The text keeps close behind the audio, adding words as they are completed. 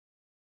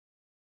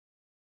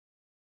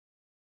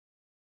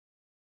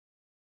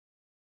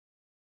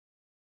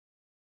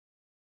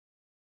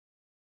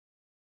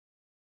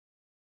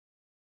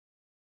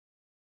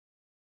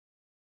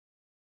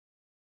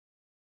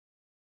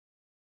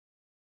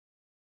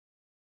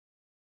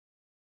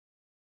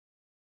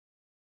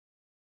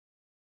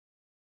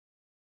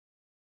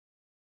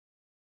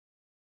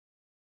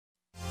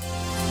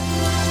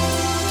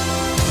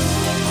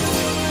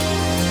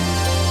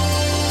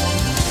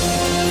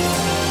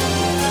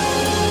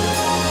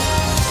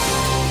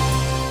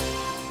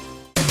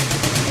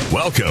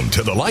Welcome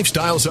to the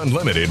Lifestyles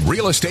Unlimited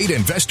Real Estate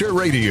Investor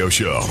Radio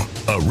Show,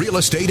 a real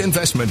estate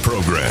investment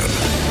program.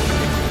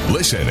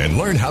 Listen and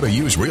learn how to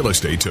use real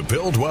estate to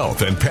build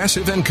wealth and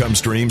passive income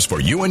streams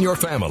for you and your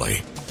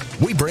family.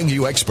 We bring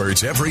you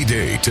experts every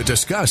day to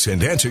discuss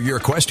and answer your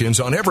questions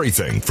on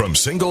everything from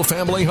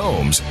single-family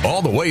homes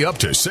all the way up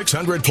to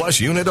 600-plus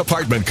unit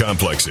apartment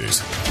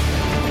complexes.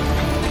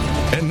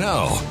 And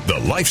now, the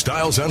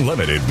Lifestyles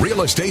Unlimited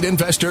Real Estate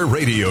Investor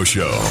Radio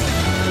Show.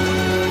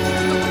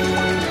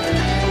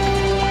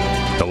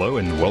 Hello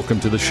and welcome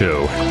to the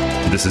show.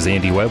 This is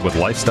Andy Webb with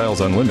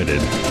Lifestyles Unlimited.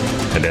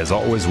 And as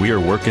always, we are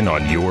working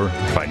on your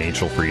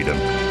financial freedom.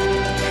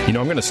 You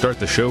know, I'm going to start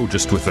the show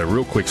just with a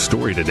real quick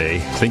story today.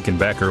 Thinking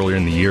back earlier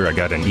in the year, I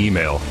got an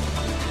email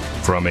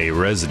from a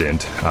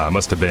resident.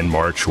 Must have been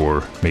March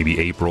or maybe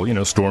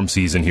April, storm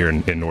season here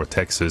in North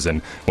Texas.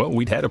 And, well,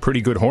 we'd had a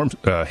pretty good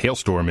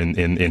hailstorm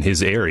in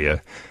his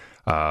area.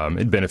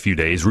 It'd been a few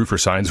days. Roofer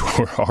signs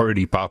were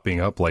already popping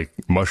up like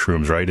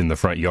mushrooms right in the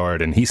front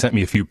yard. And he sent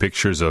me a few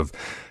pictures of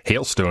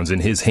hailstones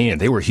in his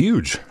hand. They were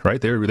huge, right?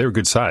 They were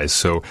good size.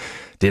 So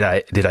did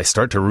I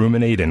start to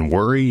ruminate and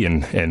worry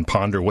and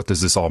ponder, what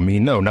does this all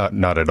mean? No,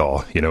 not at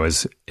all.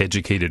 As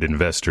educated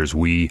investors,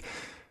 we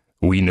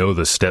know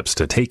the steps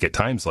to take at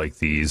times like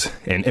these,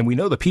 and we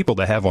know the people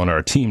to have on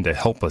our team to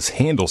help us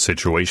handle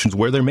situations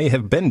where there may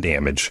have been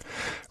damage,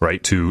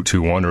 right, to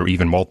one or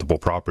even multiple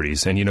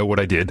properties. And you know what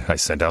I did? I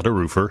sent out a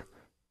roofer.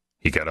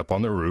 He got up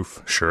on the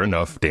roof. Sure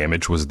enough,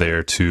 damage was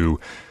there to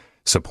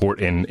support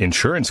an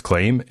insurance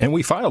claim, and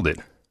we filed it.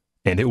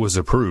 And it was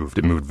approved.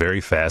 It moved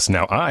very fast.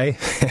 Now, I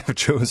have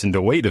chosen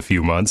to wait a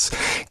few months,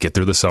 get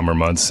through the summer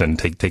months, and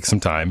take some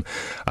time.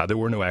 There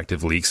were no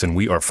active leaks, and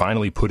we are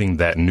finally putting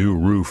that new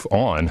roof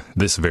on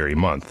this very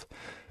month.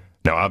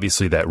 Now,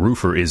 obviously, that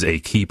roofer is a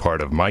key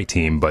part of my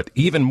team, but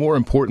even more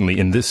importantly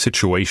in this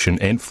situation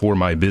and for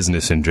my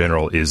business in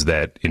general is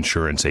that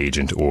insurance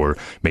agent or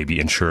maybe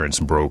insurance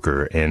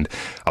broker. And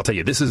I'll tell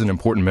you, this is an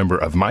important member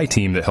of my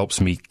team that helps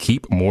me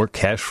keep more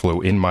cash flow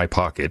in my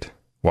pocket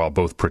while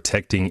both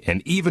protecting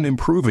and even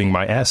improving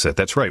my asset.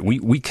 That's right.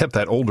 We kept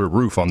that older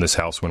roof on this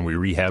house when we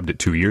rehabbed it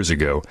 2 years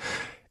ago.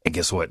 And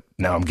guess what?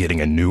 Now I'm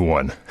getting a new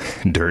one.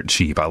 Dirt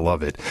cheap. I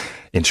love it.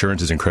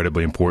 Insurance is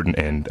incredibly important,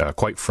 and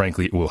quite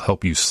frankly, it will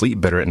help you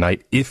sleep better at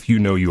night if you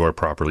know you are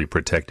properly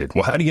protected.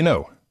 Well, how do you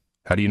know?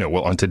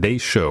 Well, on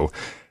today's show,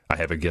 I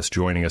have a guest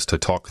joining us to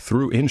talk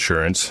through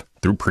insurance,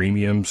 through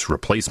premiums,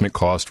 replacement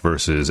cost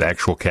versus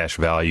actual cash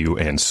value,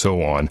 and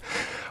so on.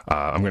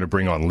 I'm going to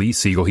bring on Lee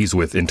Siegel. He's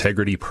with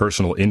Integrity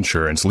Personal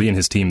Insurance. Lee and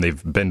his team,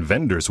 they've been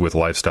vendors with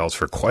Lifestyles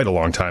for quite a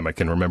long time. I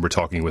can remember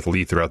talking with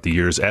Lee throughout the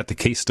years at the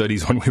case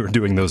studies when we were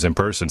doing those in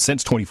person,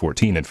 since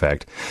 2014, in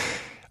fact.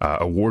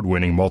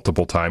 Award-winning,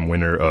 multiple-time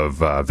winner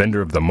of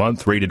Vendor of the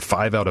Month, rated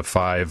 5 out of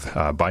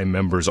 5 by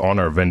members on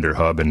our Vendor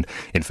Hub. And,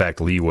 in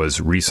fact, Lee was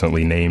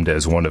recently named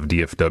as one of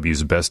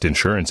DFW's best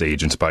insurance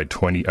agents in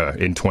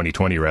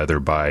 2020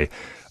 by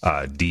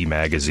D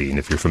Magazine,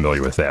 if you're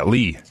familiar with that.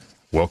 Lee,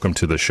 welcome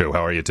to the show.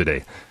 How are you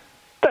today?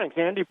 Thanks,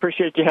 Andy.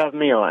 Appreciate you having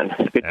me on.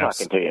 It's good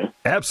talking to you.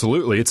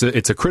 Absolutely.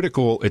 It's a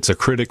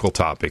critical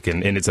topic,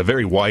 and it's a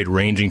very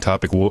wide-ranging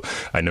topic.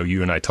 I know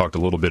you and I talked a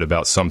little bit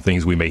about some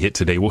things we may hit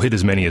today. We'll hit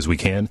as many as we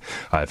can.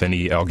 If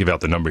any, I'll give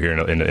out the number here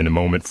in a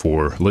moment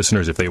for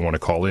listeners if they want to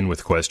call in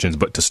with questions.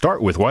 But to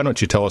start with, why don't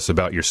you tell us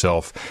about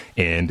yourself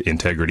and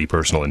Integrity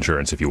Personal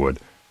Insurance, if you would?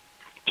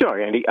 Sure,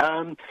 Andy.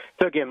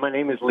 So again, my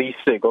name is Lee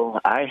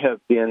Siegel. I have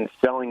been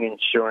selling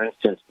insurance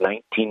since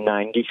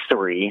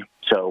 1993,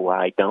 so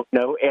I don't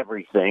know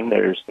everything.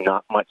 There's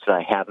not much that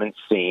I haven't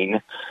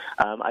seen.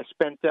 I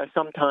spent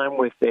some time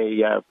with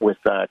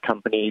a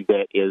company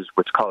that is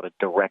what's called a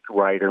direct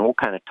writer, and we'll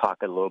kind of talk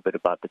a little bit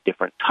about the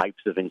different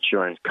types of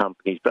insurance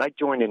companies. But I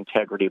joined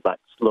Integrity about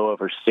a little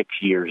over 6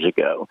 years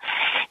ago,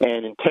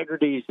 and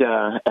Integrity is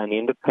an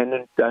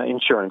independent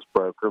insurance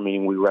broker,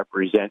 meaning we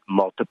represent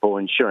multiple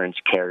insurance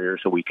carriers,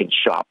 so we can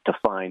shop to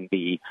find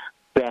the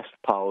best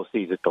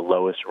policies at the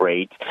lowest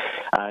rate.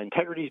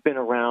 Integrity's been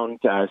around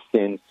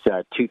since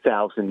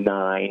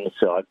 2009,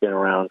 so I've been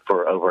around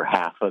for over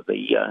half of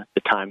the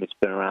time it's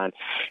been around.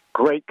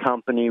 Great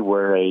company.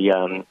 We're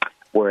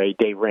a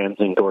Dave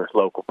Ramsey endorsed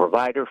local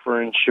provider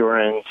for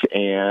insurance,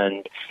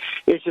 and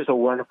it's just a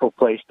wonderful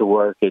place to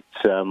work. It's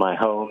my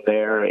home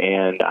there,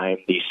 and I'm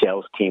the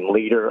sales team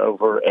leader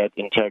over at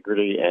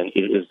Integrity, and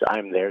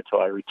I'm there till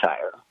I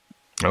retire.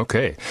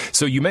 Okay.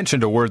 So you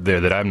mentioned a word there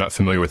that I'm not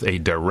familiar with, a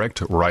direct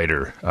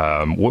writer.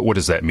 What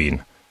does that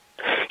mean?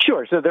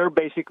 Sure. So there are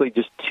basically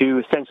just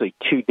essentially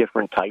two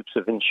different types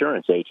of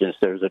insurance agents.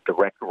 There's a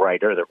direct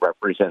writer that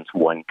represents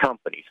one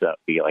company. So that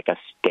would be like a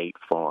State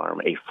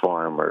Farm, a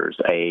Farmers,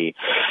 a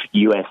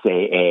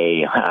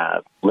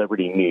USAA,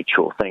 Liberty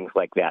Mutual, things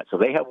like that. So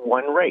they have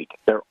one rate.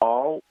 They're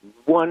all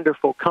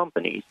wonderful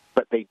companies,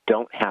 but they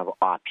don't have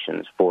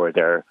options for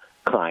their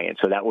clients.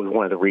 So that was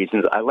one of the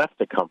reasons I left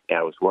the company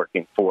I was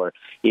working for,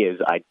 is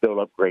I'd built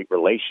up great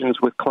relations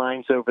with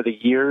clients over the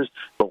years,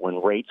 but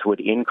when rates would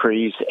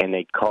increase and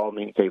they'd call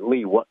me and say,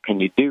 Lee, what can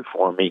you do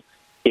for me?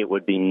 it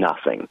would be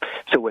nothing.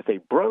 So with a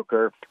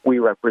broker, we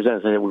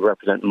represent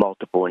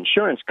multiple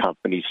insurance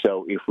companies.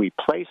 So if we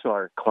place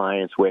our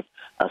clients with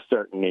a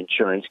certain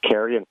insurance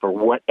carrier, and for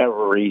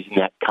whatever reason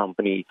that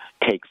company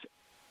takes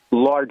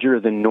larger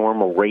than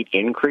normal rate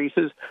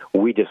increases,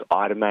 we just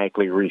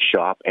automatically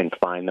reshop and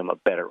find them a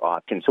better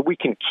option. So we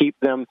can keep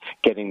them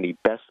getting the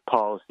best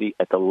policy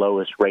at the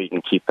lowest rate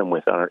and keep them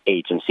with our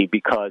agency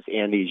because,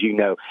 Andy, as you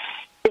know,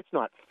 it's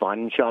not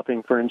fun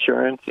shopping for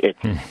insurance.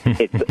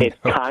 It's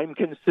time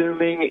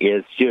consuming.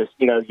 It's just,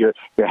 you're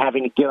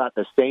having to give out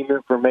the same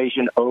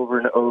information over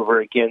and over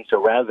again.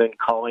 So rather than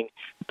calling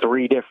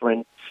 3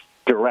 different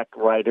direct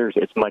writers,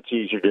 it's much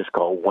easier to just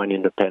call one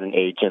independent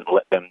agent,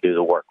 let them do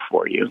the work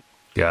for you.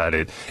 Got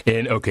it.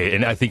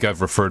 And I think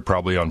I've referred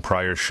probably on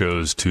prior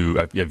shows to,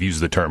 I've used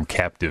the term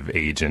captive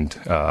agent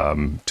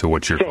to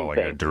what you're calling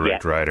a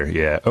direct writer.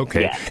 Yeah.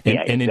 Okay.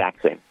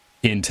 Exactly.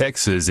 In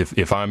Texas,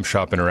 if I'm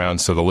shopping around,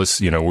 so the list,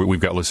 we've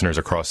got listeners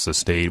across the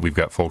state. We've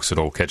got folks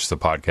that'll catch the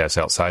podcast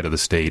outside of the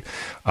state.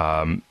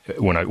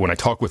 When I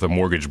talk with a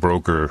mortgage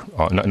broker,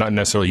 not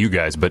necessarily you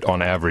guys, but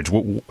on average,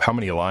 how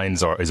many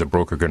lines is a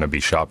broker going to be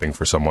shopping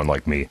for someone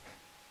like me?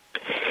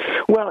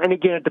 Well, and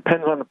again, it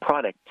depends on the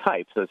product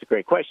type. So it's a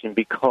great question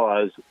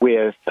because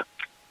with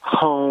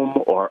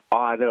home or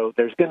auto,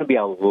 there's going to be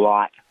a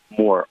lot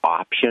more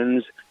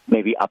options,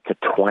 maybe up to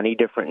 20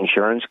 different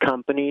insurance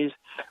companies.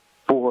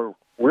 For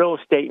real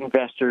estate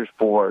investors,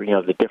 for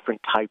the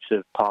different types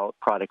of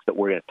products that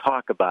we're going to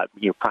talk about,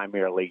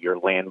 primarily your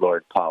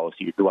landlord policy,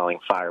 your dwelling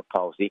fire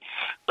policy,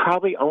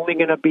 probably only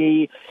going to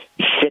be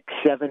 6,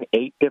 7,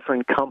 8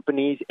 different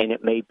companies, and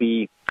it may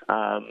be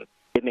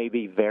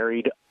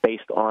varied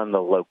based on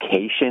the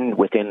location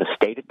within the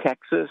state of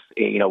Texas.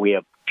 We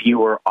have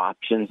fewer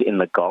options in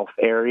the Gulf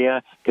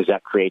area because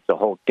that creates a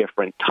whole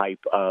different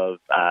type of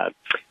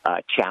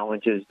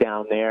challenges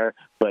down there.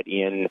 But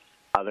in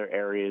other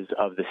areas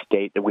of the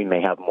state that we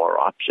may have more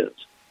options.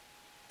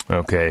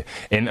 Okay.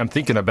 And I'm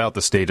thinking about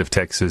the state of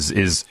Texas.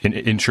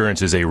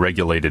 Insurance is a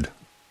regulated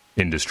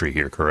industry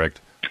here,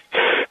 correct?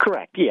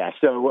 Correct, yeah.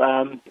 So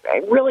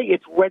really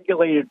it's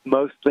regulated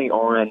mostly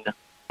on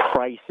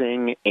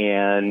pricing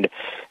and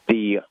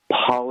the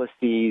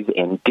policies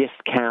and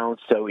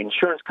discounts. So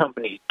insurance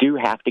companies do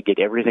have to get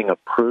everything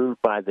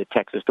approved by the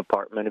Texas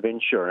Department of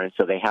Insurance.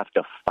 So they have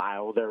to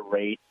file their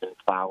rates and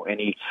file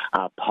any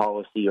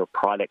policy or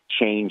product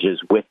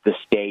changes with the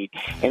state.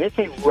 And it's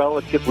a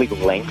relatively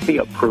lengthy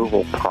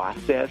approval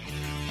process.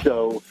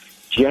 So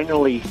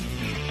generally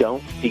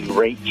don't see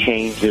rate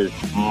changes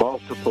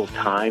multiple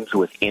times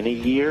within a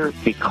year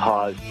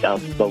because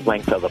of the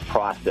length of the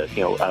process,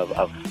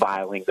 of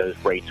filing those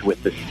rates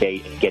with the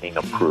state and getting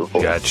approval.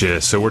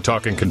 Gotcha. So we're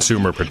talking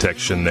consumer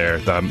protection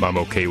there. I'm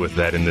okay with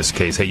that in this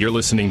case. Hey, you're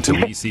listening to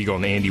Lee Siegel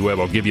and Andy Webb.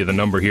 I'll give you the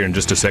number here in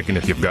just a second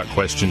if you've got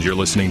questions. You're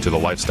listening to the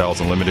Lifestyles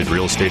Unlimited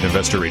Real Estate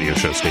Investor Radio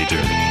Show. Stay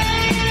tuned.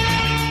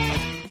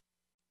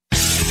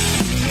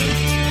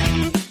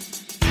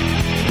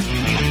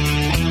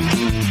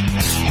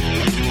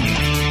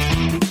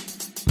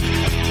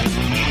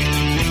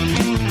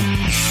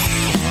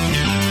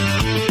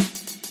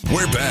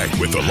 We're back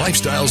with the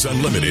Lifestyles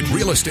Unlimited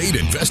Real Estate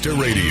Investor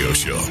Radio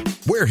Show.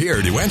 We're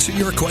here to answer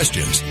your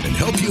questions and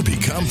help you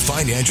become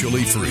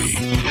financially free.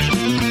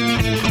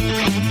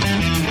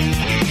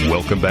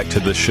 Welcome back to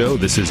the show.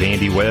 This is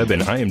Andy Webb,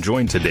 and I am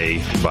joined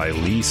today by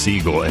Lee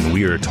Siegel, and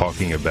we are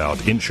talking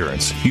about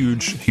insurance.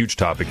 Huge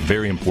topic,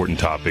 very important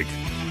topic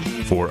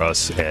for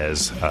us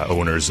as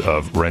owners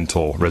of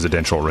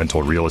residential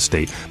rental real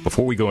estate.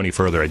 Before we go any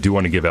further, I do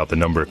want to give out the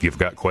number. If you've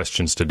got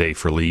questions today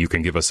for Lee, you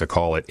can give us a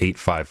call at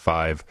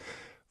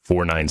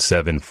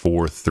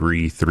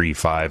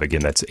 855-497-4335. Again,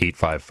 that's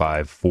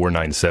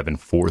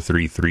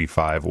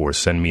 855-497-4335, or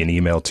send me an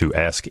email to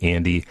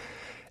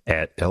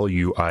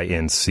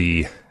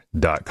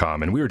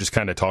askandy@luinc.com. And we were just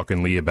kind of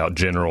talking, Lee, about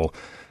general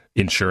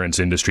insurance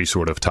industry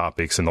sort of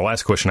topics. And the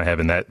last question I have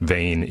in that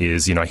vein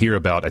is, I hear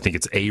about, I think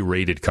it's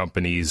A-rated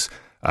companies.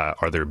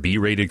 Are there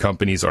B-rated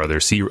companies? Are there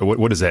C?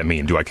 What does that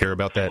mean? Do I care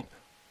about that?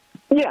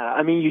 Yeah,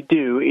 I mean, you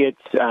do. It's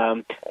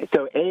so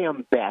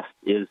AM Best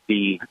is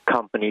the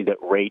company that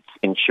rates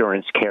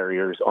insurance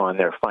carriers on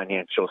their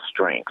financial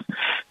strength.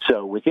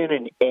 So within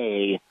an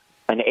A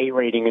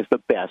rating is the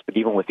best, but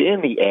even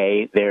within the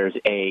A, there's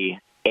a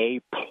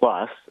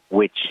plus,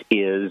 which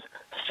is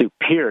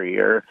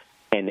superior,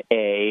 an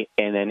A,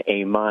 and then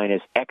A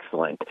minus,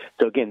 excellent.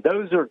 So again,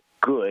 those are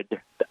good.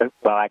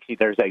 Well, actually,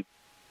 there's a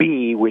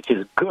B, which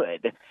is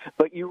good,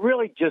 but you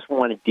really just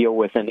want to deal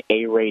with an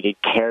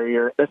A-rated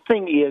carrier. The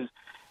thing is,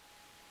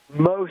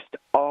 most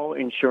all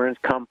insurance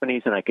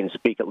companies, and I can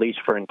speak at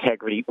least for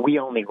Integrity, we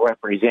only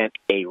represent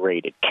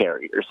A-rated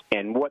carriers.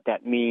 And what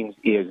that means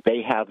is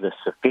they have the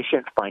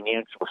sufficient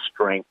financial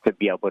strength to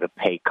be able to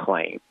pay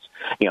claims.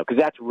 Because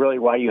that's really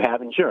why you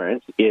have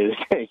insurance is,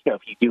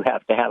 if you do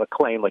have to have a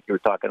claim, like you were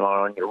talking about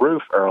on your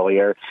roof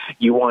earlier,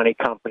 you want a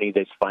company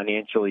that's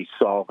financially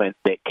solvent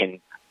that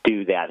can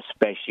do that,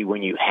 especially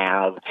when you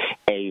have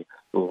a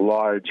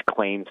large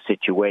claim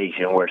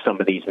situation where some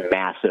of these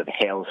massive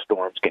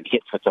hailstorms can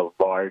hit such a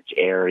large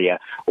area,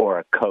 or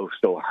a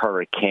coastal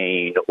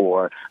hurricane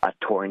or a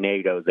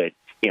tornado that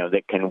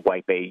that can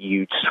wipe a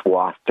huge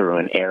swath through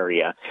an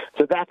area.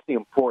 So that's the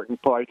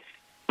important part.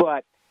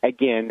 But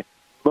again,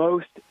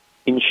 most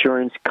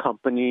insurance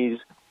companies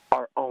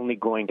are only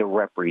going to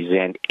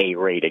represent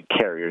A-rated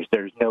carriers.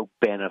 There's no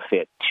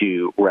benefit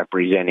to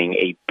representing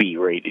a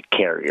B-rated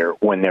carrier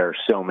when there are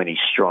so many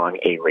strong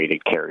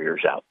A-rated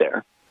carriers out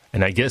there.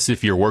 And I guess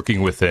if you're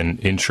working with an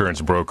insurance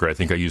broker, I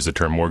think I used the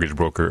term mortgage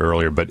broker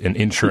earlier, but an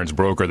insurance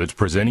broker that's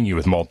presenting you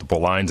with multiple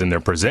lines and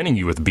they're presenting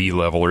you with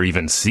B-level or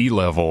even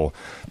C-level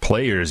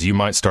players, you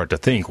might start to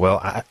think, well,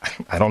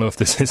 I don't know if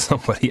this is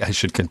somebody I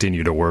should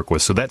continue to work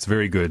with. So that's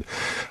very good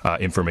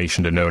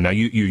information to know. Now,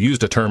 you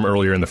used a term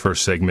earlier in the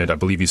first segment. I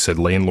believe you said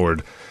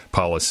landlord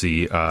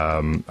policy.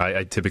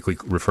 I typically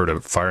refer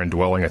to fire and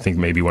dwelling. I think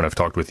maybe when I've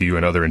talked with you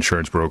and other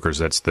insurance brokers,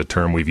 that's the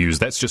term we've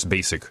used. That's just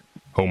basic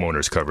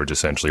homeowners coverage,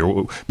 essentially,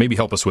 or maybe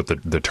help us with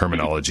the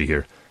terminology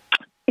here.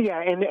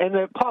 Yeah, and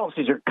the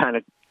policies are kind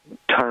of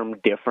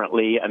termed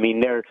differently. I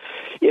mean, they're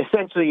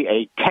essentially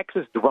a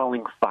Texas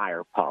dwelling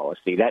fire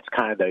policy. That's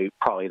kind of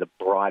probably the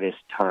broadest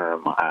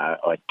term,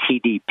 a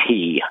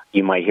TDP.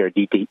 You might hear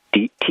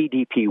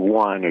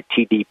TDP-1 or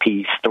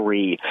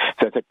TDP-3.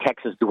 So it's a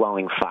Texas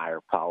dwelling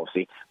fire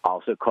policy,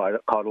 also called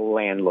a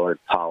landlord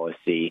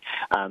policy.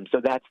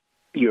 So that's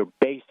your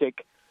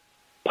basic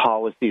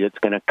policy that's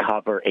going to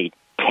cover a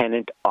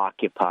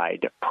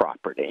tenant-occupied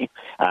property.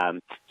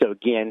 So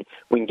again,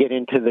 we can get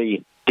into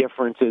the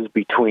differences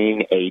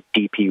between a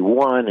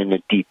DP1 and a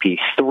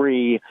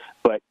DP3,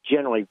 but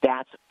generally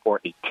that's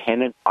for a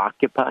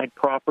tenant-occupied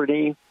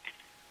property.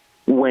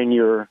 When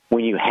you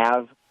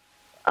have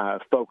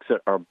folks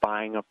that are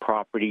buying a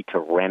property to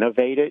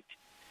renovate it,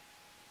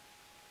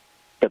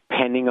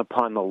 depending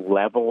upon the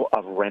level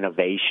of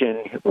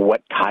renovation,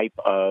 what type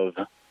of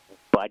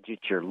budget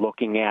you're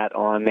looking at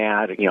on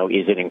that, is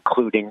it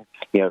including,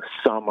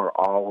 some or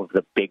all of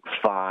the big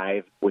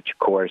five, which of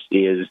course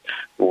is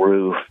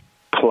roof,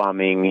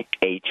 plumbing,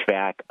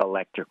 HVAC,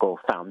 electrical,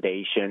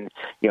 foundation.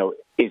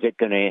 Is it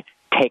going to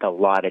take a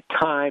lot of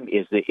time?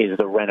 Is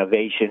the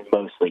renovation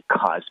mostly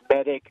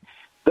cosmetic?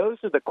 Those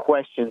are the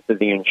questions that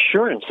the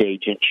insurance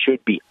agent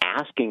should be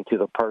asking to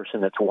the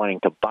person that's wanting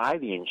to buy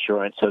the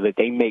insurance so that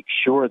they make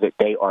sure that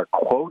they are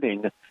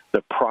quoting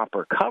the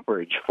proper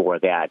coverage for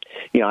that.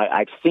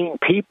 I've seen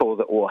people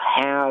that will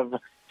have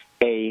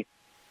a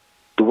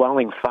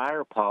dwelling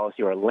fire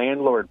policy or a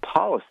landlord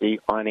policy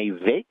on a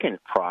vacant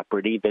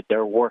property that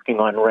they're working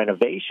on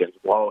renovations.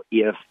 Well,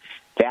 if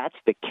that's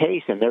the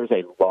case and there's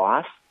a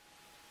loss,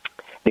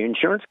 the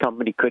insurance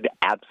company could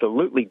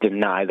absolutely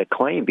deny the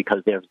claim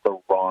because there's the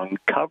wrong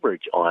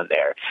coverage on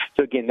there.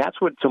 So again,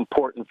 that's what's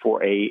important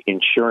for a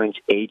insurance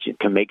agent,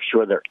 to make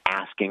sure they're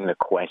asking the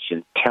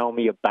question, tell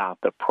me about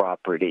the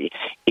property.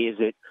 Is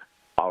it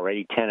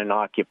already tenant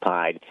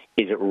occupied?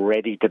 Is it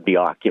ready to be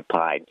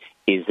occupied?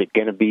 Is it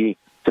going to be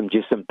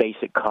some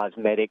basic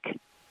cosmetic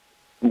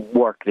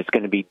work that's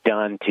going to be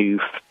done to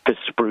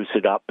spruce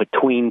it up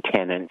between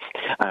tenants,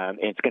 and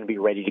it's going to be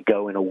ready to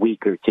go in a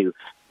week or two.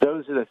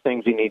 Those are the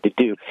things you need to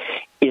do.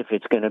 If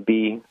it's going to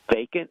be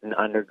vacant and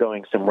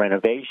undergoing some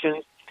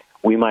renovations,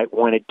 we might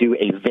want to do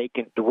a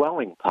vacant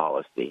dwelling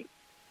policy.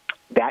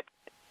 That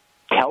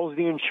tells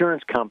the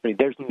insurance company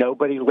there's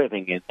nobody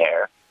living in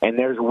there and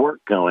there's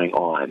work going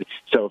on.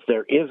 So if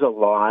there is a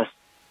loss,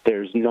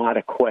 there's not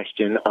a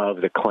question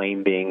of the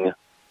claim being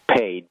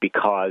paid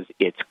because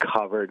it's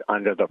covered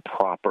under the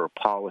proper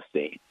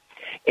policy.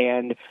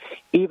 And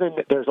even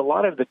there's a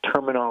lot of the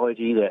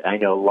terminology that I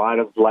know a lot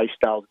of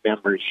Lifestyle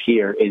members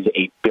hear is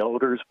a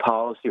builder's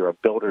policy or a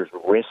builder's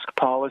risk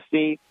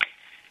policy.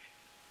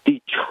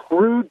 The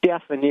true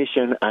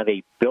definition of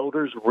a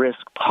builder's risk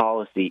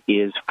policy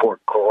is for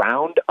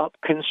ground-up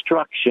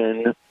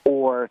construction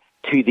or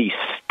to the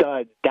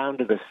stud, down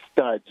to the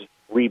studs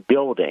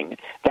rebuilding.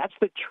 That's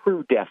the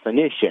true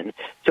definition.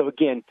 So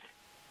again,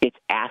 it's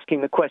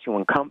asking the question.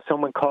 When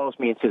someone calls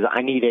me and says,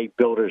 I need a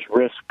builder's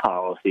risk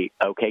policy,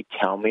 okay,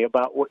 tell me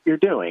about what you're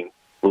doing.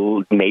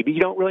 Well, maybe you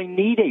don't really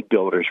need a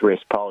builder's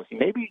risk policy.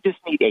 Maybe you just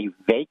need a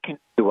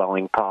vacant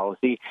dwelling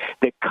policy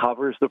that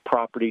covers the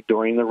property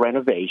during the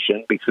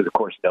renovation because, of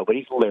course,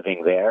 nobody's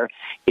living there.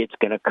 It's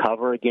going to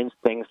cover against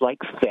things like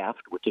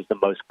theft, which is the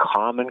most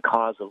common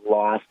cause of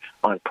loss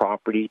on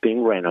properties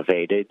being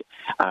renovated.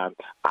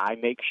 I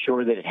make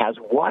sure that it has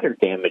water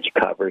damage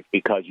coverage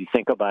because you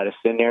think about a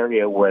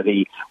scenario where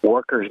the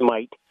workers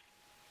might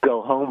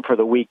go home for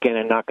the weekend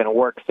and not going to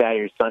work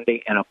Saturday or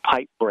Sunday, and a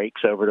pipe breaks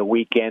over the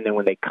weekend, and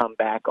when they come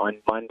back on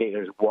Monday,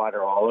 there's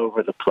water all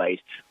over the place.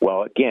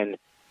 Well, again,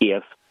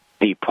 if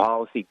the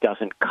policy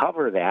doesn't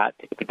cover that,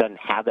 if it doesn't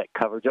have that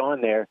coverage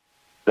on there,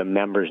 the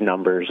members'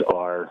 numbers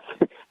are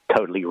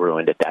totally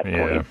ruined at that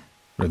point.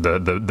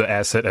 the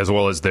asset as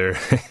well as their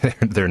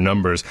their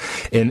numbers.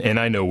 And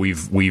I know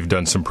we've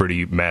done some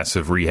pretty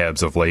massive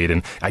rehabs of late,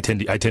 and I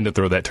tend to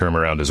throw that term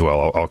around as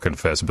well. I'll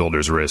confess,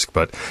 builder's risk,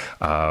 but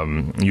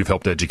you've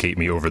helped educate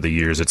me over the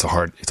years. It's a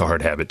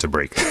hard habit to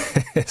break.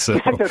 So,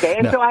 that's okay,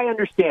 and so I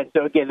understand.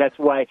 So again, that's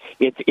why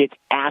it's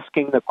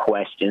asking the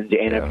questions.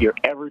 And if you're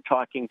ever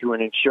talking to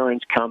an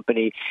insurance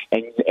company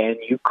and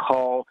you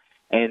call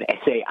and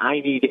say, I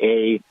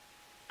need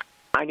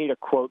a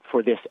quote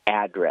for this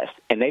address,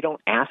 and they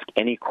don't ask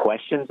any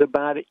questions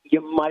about it,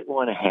 you might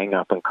want to hang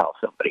up and call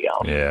somebody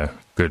else. Yeah,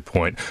 good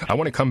point. I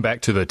want to come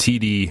back to the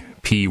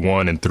TDP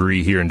 1 and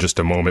 3 here in just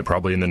a moment,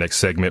 probably in the next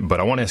segment, but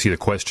I want to ask you the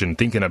question,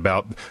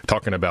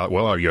 talking about,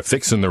 well, are you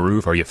fixing the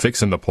roof? Are you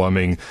fixing the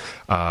plumbing?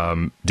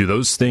 Do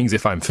those things,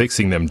 if I'm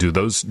fixing them, do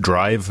those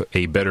drive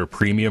a better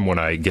premium when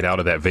I get out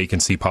of that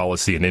vacancy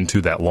policy and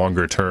into that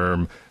longer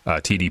term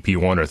TDP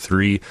 1 or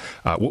 3?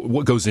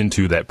 What goes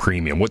into that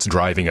premium? What's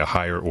driving a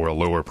higher or a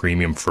lower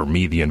premium for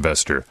me, the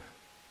investor?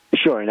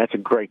 Sure, and that's a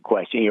great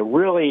question.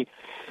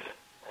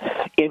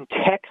 In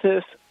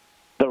Texas,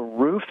 the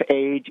roof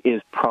age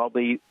is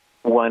probably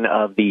one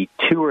of the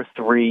 2 or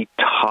 3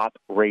 top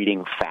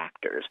rating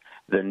factors.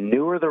 The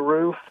newer the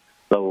roof,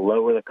 the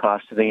lower the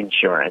cost of the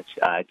insurance.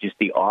 Just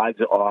the odds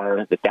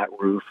are that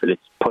roof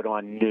that's put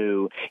on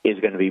new is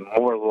going to be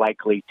more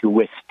likely to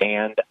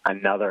withstand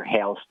another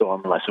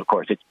hailstorm, unless, of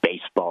course, it's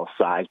baseball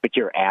size. But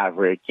your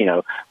average,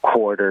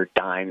 quarter,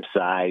 dime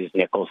size,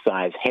 nickel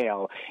size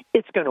hail,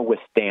 it's going to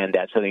withstand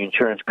that. So the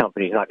insurance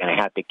company is not going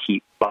to have to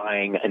keep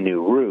buying a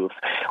new roof,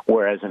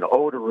 whereas an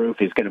older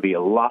roof is going to be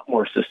a lot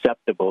more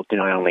susceptible to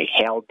not only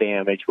hail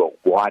damage,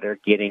 but water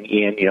getting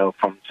in,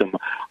 from some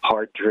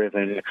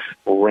hard-driven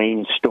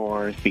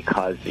rainstorms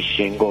because the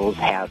shingles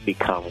have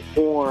become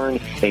worn,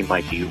 they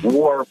might be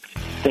warped,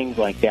 things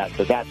like that.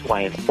 So that's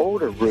why an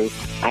older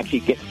roof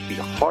actually gets to be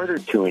harder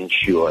to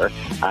insure.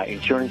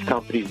 Insurance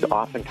companies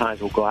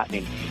oftentimes will go out and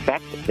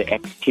inspect the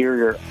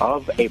exterior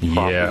of a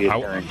property that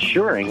they're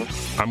insuring.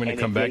 I'm going to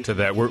come back to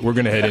that. We're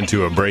going to head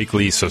into a break,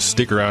 Lee, so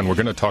stick around. We're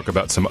going to talk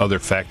about some other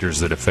factors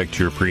that affect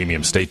your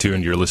premium. Stay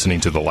tuned. You're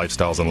listening to the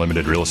Lifestyles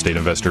Unlimited Real Estate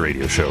Investor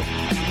Radio Show.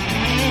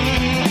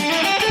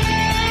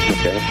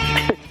 Okay.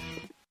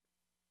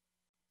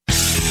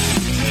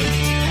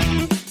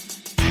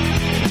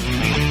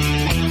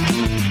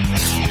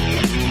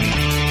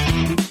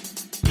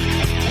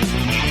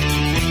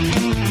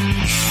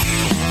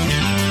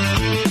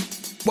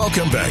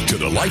 Welcome back to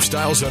the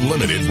Lifestyles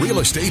Unlimited Real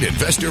Estate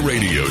Investor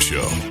Radio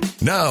Show.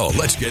 Now,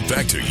 let's get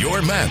back to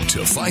your map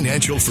to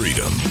financial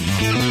freedom.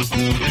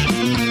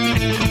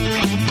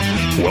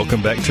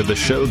 Welcome back to the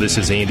show. This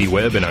is Andy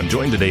Webb, and I'm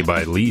joined today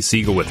by Lee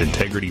Siegel with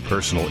Integrity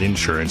Personal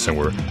Insurance, and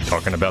we're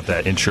talking about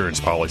that insurance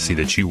policy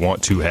that you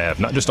want to have,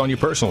 not just on your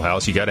personal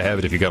house. You got to have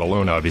it if you got a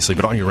loan, obviously,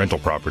 but on your rental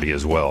property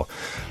as well.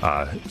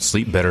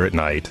 Sleep better at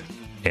night.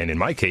 And in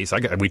my case,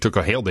 we took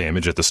a hail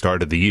damage at the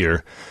start of the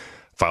year.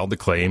 Filed the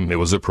claim. It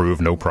was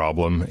approved, no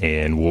problem,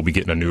 and we'll be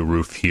getting a new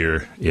roof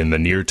here in the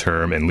near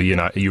term. And Lee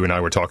you and I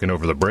were talking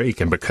over the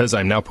break, and because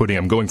I'm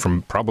going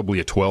from probably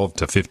a 12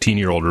 to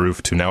 15-year-old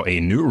roof to now a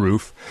new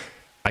roof,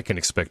 I can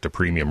expect a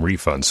premium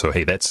refund. So,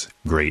 hey, that's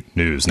great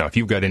news. Now, if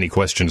you've got any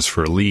questions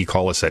for Lee,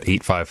 call us at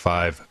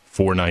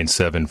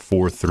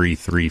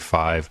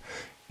 855-497-4335.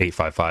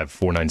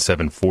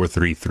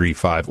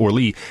 855-497-4335. Or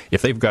Lee,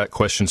 if they've got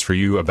questions for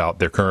you about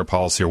their current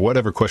policy or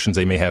whatever questions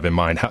they may have in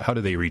mind, how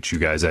do they reach you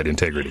guys at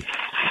Integrity?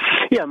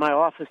 Yeah, my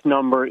office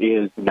number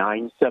is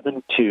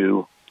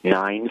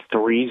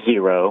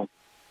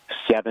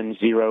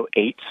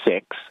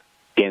 972-930-7086.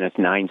 Again, it's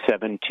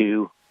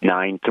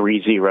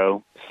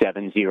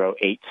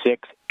 972-930-7086.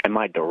 And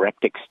my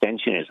direct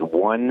extension is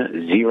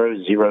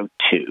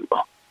 1002.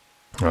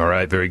 All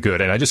right, very good.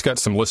 And I just got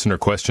some listener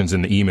questions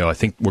in the email. I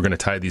think we're going to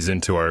tie these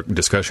into our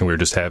discussion we were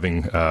just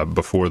having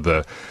before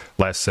the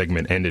last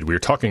segment ended. We were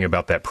talking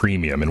about that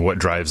premium and what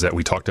drives that.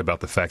 We talked about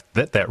the fact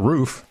that that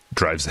roof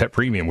drives that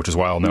premium, which is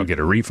why I'll now get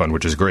a refund,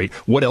 which is great.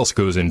 What else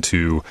goes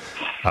into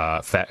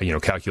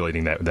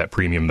calculating that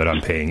premium that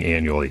I'm paying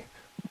annually?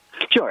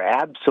 Sure,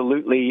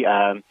 absolutely.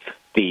 Of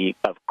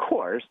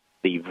course,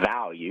 the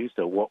value,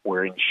 so what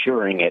we're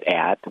insuring it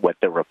at, what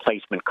the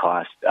replacement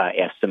cost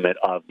estimate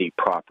of the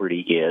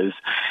property is,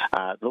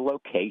 the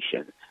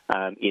location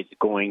is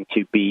going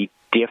to be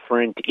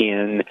different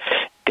in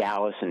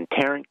Dallas and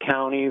Tarrant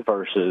County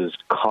versus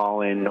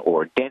Collin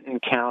or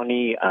Denton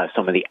County.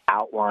 Some of the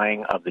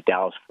outlying of the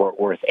Dallas-Fort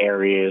Worth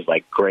areas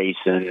like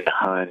Grayson,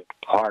 Hunt,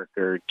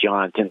 Parker,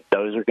 Johnson,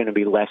 those are going to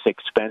be less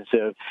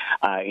expensive.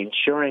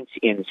 Insurance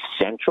in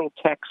Central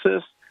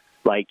Texas,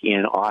 like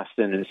in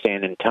Austin and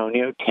San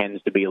Antonio,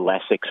 tends to be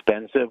less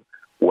expensive.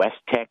 West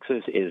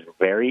Texas is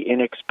very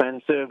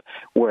inexpensive.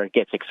 Where it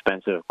gets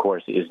expensive, of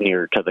course, is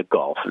near to the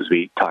Gulf, as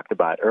we talked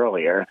about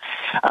earlier.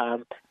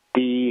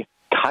 The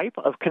type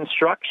of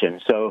construction,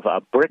 so if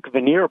a brick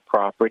veneer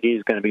property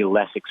is going to be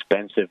less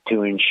expensive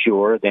to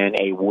insure than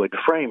a wood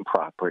frame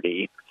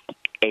property.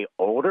 A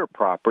older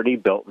property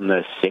built in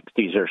the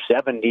 60s or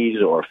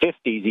 70s or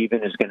 50s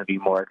even is going to be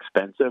more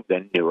expensive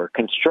than newer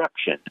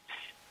construction.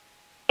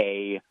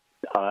 A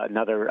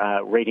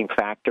Another rating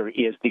factor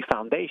is the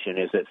foundation.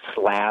 Is it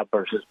slab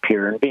versus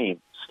pier and beam?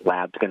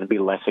 Slab's going to be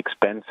less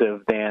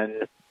expensive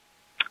than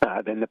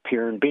the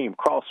pier and beam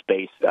crawl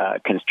space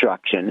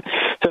construction.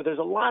 So there's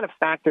a lot of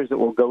factors that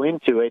will go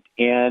into it,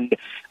 and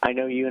I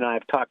know you and I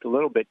have talked a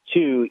little bit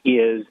too,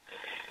 is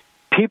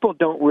people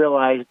don't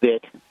realize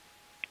that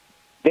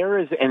there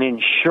is an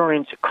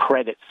insurance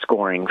credit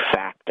scoring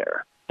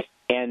factor.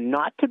 And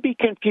not to be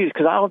confused,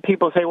 because a lot of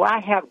people say, well, I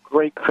have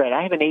great credit.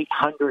 I have an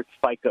 800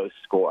 FICO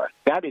score.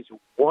 That is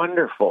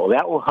wonderful.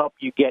 That will help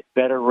you get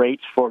better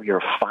rates for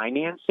your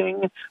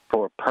financing,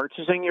 for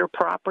purchasing your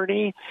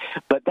property.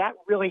 But that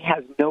really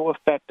has no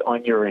effect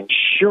on your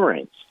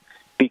insurance,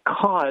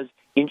 because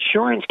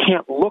insurance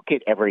can't look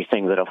at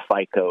everything that a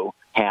FICO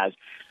has.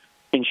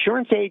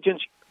 Insurance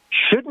agents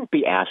shouldn't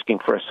be asking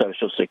for a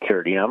Social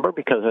Security number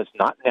because it's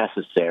not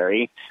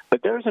necessary, but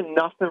there's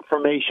enough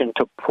information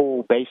to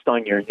pull based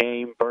on your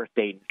name, birth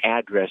date, and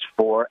address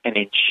for an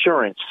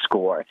insurance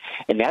score.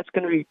 And that's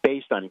going to be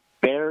based on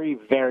very,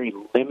 very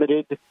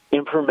limited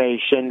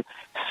information,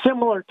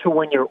 similar to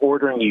when you're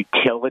ordering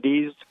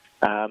utilities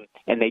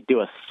and they do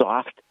a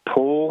soft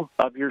pull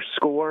of your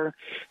score.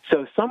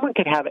 So someone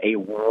could have a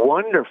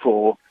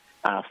wonderful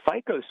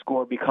FICO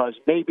score because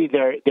maybe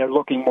they're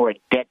looking more at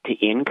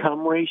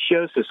debt-to-income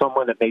ratio, so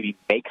someone that maybe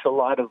makes a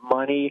lot of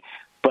money,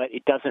 but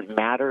it doesn't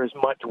matter as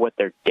much what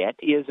their debt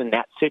is in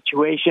that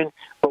situation.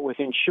 But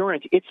with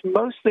insurance, it's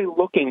mostly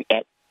looking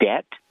at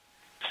debt,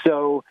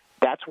 so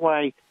that's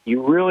why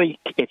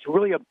it's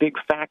really a big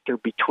factor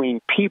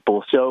between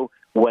people. So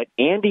what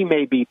Andy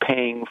may be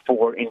paying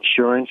for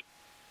insurance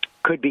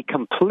could be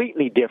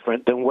completely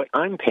different than what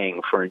I'm paying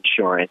for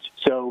insurance.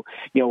 So,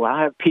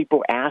 I have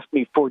people ask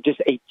me for just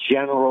a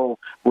general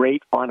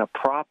rate on a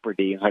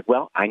property. Like,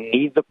 well, I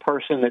need the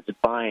person that's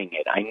buying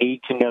it. I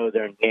need to know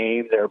their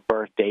name, their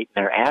birth date,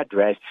 and their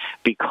address,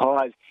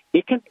 because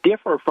it can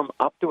differ from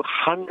up to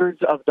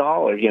hundreds of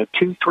dollars,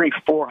 $200, $300,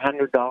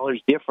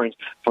 $400 difference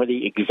for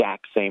the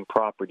exact same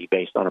property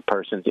based on a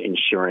person's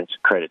insurance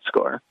credit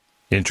score.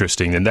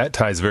 Interesting. And that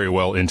ties very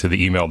well into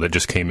the email that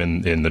just came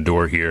in the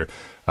door here.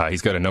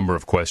 He's got a number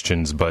of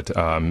questions, but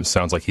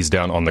sounds like he's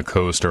down on the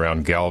coast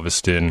around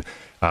Galveston.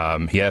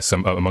 He asks,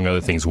 among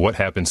other things, what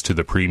happens to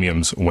the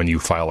premiums when you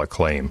file a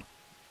claim?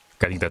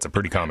 I think that's a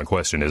pretty common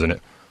question, isn't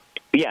it?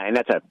 Yeah, and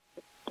that's a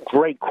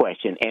great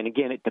question. And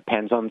again, it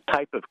depends on the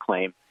type of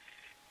claim.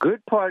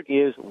 Good part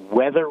is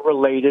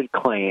weather-related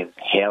claims,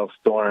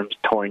 hailstorms,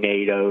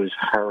 tornadoes,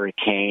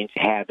 hurricanes,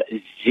 have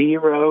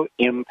zero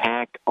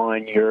impact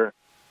on your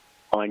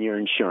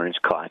insurance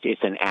cost.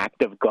 It's an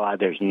act of God.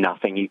 There's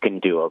nothing you can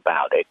do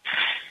about it.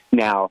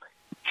 Now,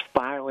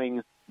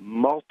 filing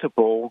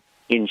multiple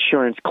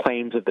insurance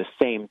claims of the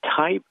same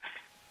type,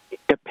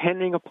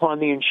 depending upon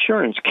the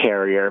insurance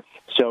carrier.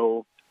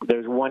 So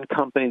there's one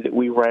company that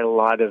we write a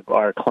lot of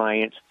our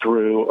clients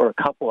through, or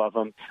a couple of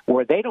them,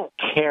 where they don't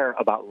care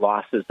about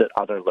losses at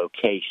other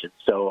locations.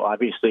 So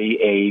obviously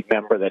a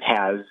member that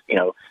has,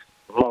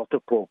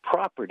 multiple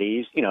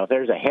properties, if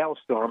there's a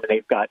hailstorm and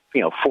they've got,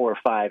 4 or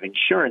 5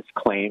 insurance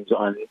claims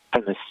from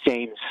the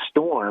same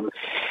storm,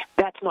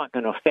 that's not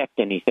going to affect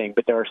anything.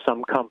 But there are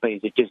some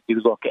companies that just do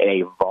look at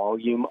a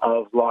volume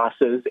of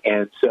losses.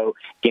 And so,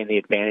 again, the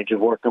advantage of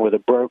working with a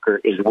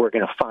broker is we're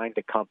going to find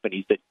the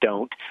companies that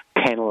don't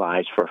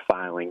penalize for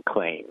filing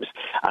claims,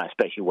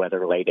 especially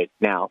weather-related.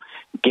 Now,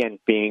 again,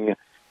 being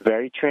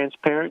very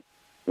transparent,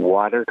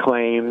 water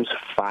claims,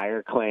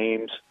 fire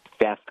claims,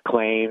 theft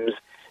claims,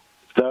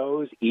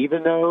 those,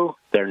 even though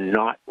they're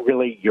not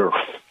really your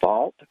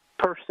fault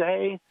per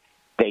se,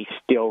 they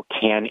still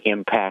can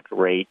impact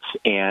rates.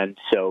 And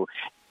so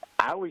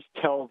I always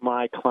tell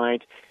my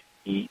clients,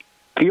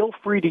 feel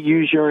free to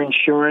use your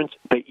insurance,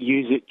 but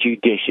use it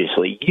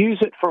judiciously. Use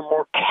it for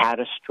more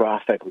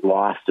catastrophic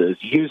losses.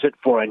 Use it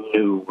for a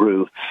new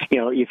roof.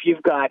 If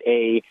you've got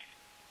a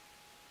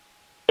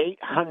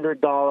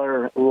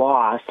 $800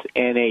 loss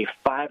and a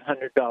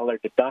 $500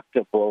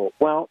 deductible,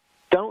 well,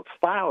 don't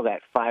file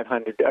that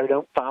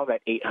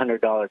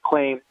 $800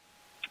 claim,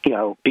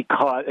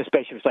 because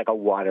especially if it's like a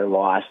water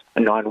loss, a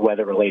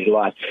non-weather related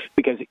loss,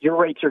 because your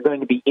rates are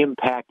going to be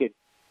impacted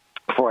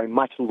for a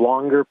much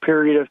longer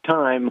period of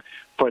time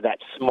for that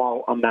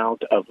small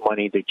amount of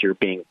money that you're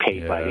being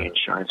paid by the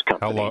insurance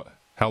company.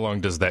 How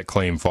long does that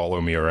claim follow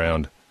me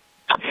around?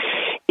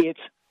 It's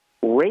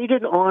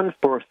rated on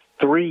for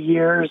 3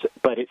 years,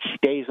 but it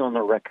stays on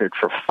the record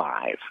for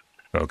 5.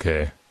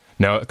 Okay.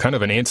 Now, kind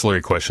of an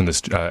ancillary question.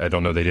 This I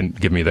don't know. They didn't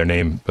give me their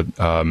name, but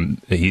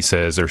he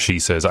says or she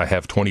says, I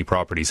have 20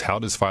 properties. How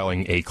does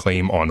filing a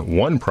claim on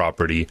one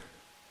property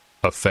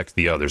affect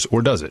the others,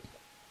 or does it?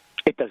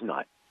 It does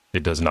not.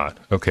 It does not.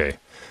 Okay.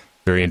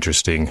 Very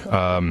interesting.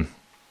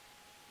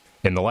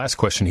 And the last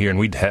question here,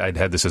 and I'd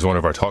had this as one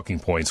of our talking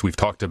points. We've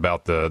talked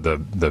about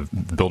the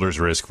builder's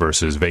risk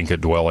versus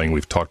vacant dwelling.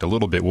 We've talked a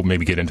little bit. We'll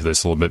maybe get into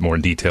this a little bit more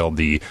in detail.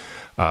 The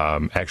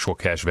actual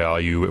cash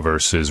value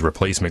versus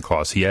replacement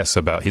costs. He asks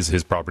about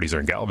his properties are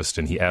in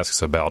Galveston. He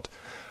asks about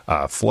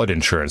flood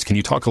insurance. Can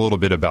you talk a little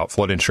bit about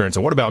flood insurance?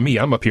 And what about me?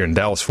 I'm up here in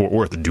Dallas-Fort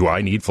Worth. Do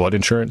I need flood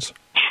insurance?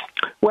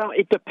 Well,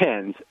 it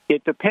depends.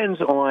 It depends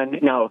on,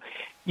 now,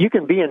 you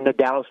can be in the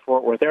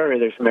Dallas-Fort Worth area.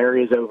 There's some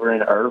areas over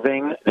in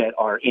Irving that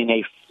are in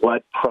a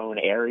flood-prone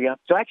area.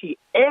 So actually,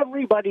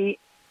 everybody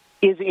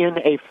is in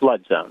a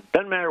flood zone.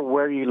 Doesn't matter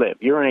where you live.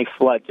 You're in a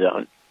flood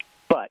zone.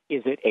 But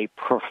is it a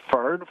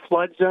preferred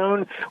flood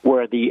zone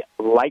where the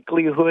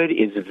likelihood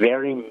is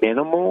very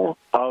minimal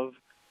of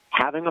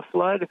having a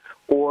flood,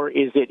 or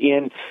is it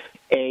in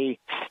a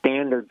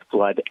standard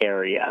flood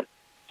area?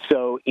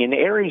 So in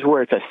areas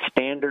where it's a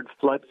standard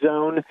flood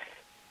zone,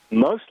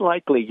 most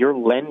likely your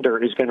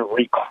lender is going to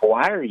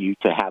require you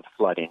to have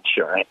flood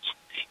insurance.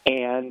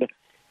 And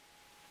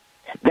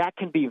that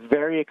can be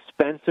very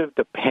expensive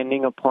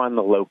depending upon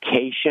the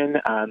location.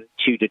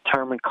 To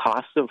determine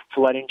costs of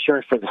flood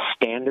insurance for the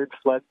standard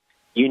flood,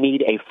 you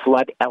need a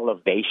flood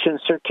elevation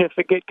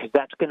certificate because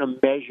that's going to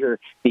measure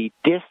the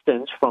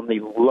distance from the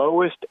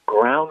lowest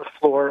ground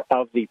floor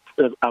of the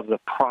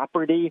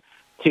property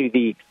to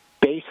the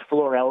base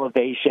floor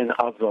elevation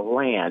of the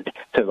land.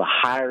 So the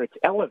higher it's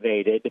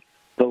elevated,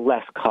 the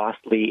less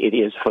costly it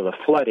is for the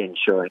flood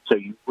insurance. So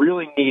you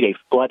really need a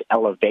flood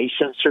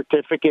elevation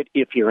certificate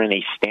if you're in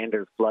a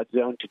standard flood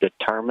zone to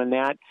determine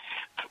that.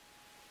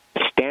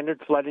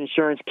 Standard flood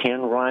insurance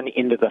can run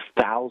into the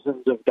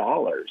thousands of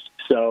dollars.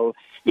 So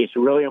it's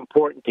really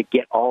important to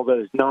get all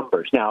those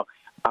numbers. Now,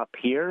 up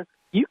here,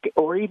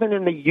 or even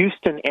in the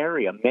Houston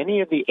area,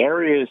 many of the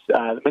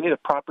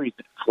properties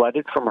that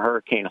flooded from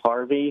Hurricane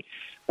Harvey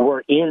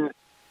were in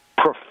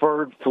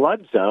preferred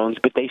flood zones,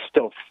 but they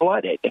still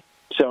flooded.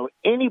 So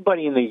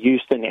anybody in the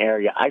Houston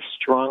area, I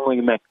strongly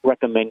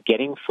recommend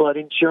getting flood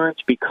insurance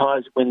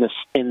because in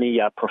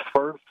the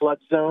preferred flood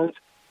zones,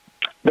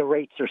 the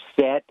rates are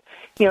set.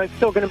 It's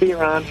still going to be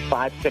around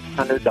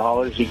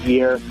 $500-$600 a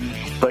year,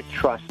 but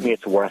trust me,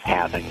 it's worth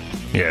having.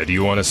 Yeah, do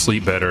you want to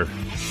sleep better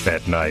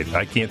at night?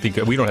 I can't think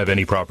we don't have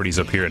any properties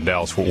up here in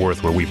Dallas-Fort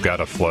Worth where we've got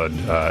a flood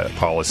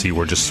policy.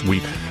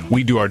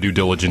 We do our due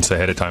diligence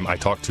ahead of time. I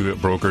talk to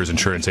brokers,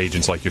 insurance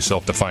agents like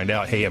yourself to find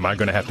out, hey, am I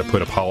going to have to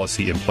put a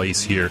policy in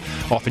place here?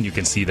 Often you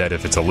can see that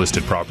if it's a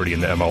listed property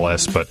in the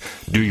MLS, but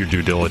do your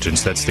due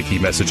diligence. That's the key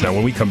message. Now,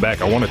 when we come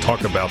back, I want to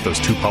talk about those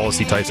two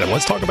policy types, and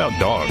let's talk about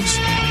dogs.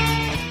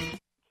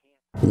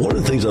 One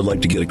of the things I'd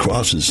like to get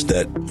across is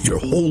that your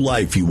whole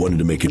life you wanted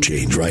to make a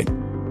change, right?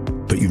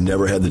 But you've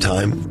never had the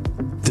time?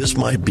 This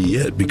might be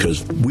it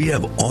because we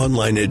have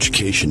online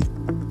education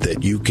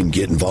that you can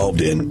get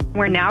involved in.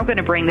 We're now going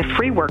to bring the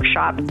free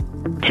workshop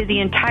to the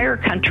entire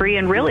country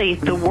and really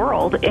the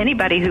world.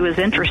 Anybody who is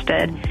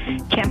interested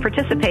can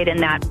participate in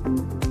that.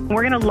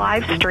 We're going to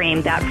live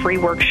stream that free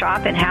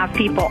workshop and have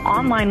people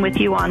online with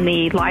you on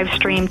the live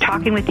stream,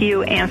 talking with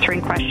you,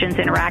 answering questions,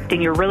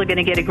 interacting. You're really going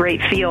to get a great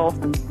feel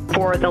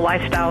for the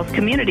Lifestyles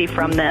community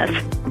from this.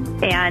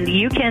 And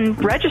you can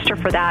register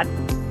for that.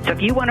 So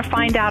if you want to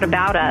find out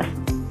about us,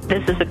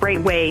 this is a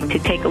great way to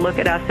take a look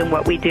at us and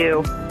what we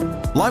do.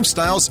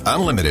 Lifestyles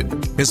Unlimited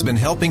has been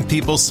helping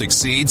people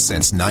succeed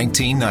since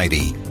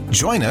 1990.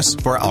 Join us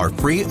for our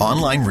free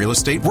online real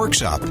estate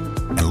workshop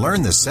and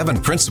learn the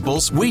 7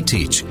 principles we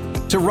teach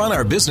to run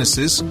our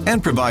businesses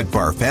and provide for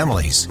our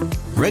families.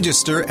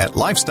 Register at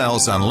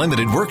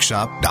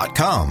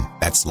lifestylesunlimitedworkshop.com.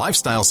 That's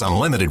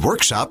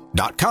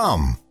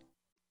lifestylesunlimitedworkshop.com.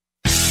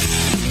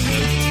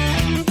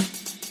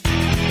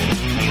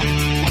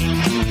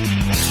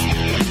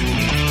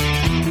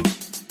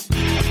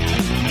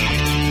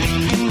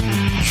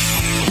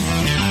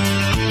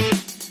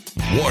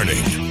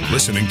 Warning.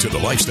 Listening to the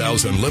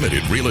Lifestyles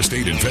Unlimited Real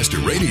Estate Investor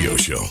Radio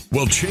Show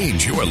will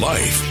change your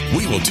life.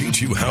 We will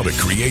teach you how to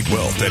create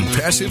wealth and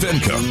passive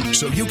income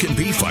so you can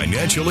be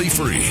financially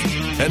free.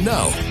 And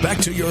now, back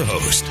to your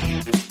host.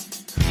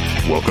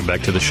 Welcome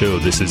back to the show.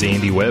 This is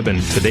Andy Webb,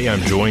 and today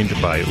I'm joined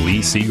by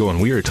Lee Siegel,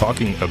 and we are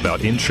talking about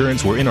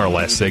insurance. We're in our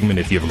last segment.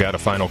 If you've got a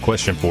final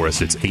question for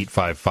us, it's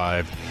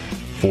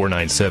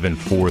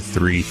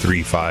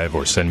 855-497-4335,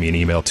 or send me an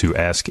email to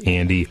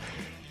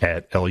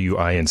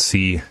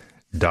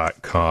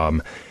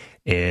askandy@luinc.com.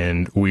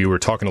 And we were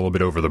talking a little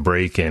bit over the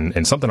break,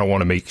 and something I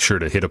want to make sure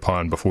to hit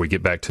upon before we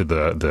get back to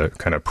the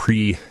kind of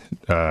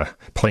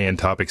pre-planned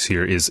topics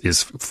here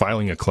is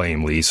filing a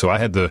claim, Lee. So I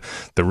had the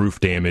roof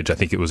damage. I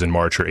think it was in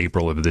March or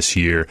April of this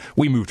year.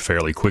 We moved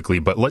fairly quickly,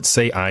 but let's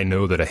say I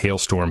know that a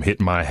hailstorm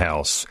hit my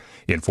house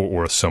in Fort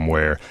Worth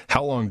somewhere.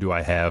 How long do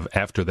I have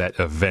after that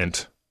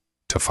event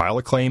to file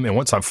a claim? And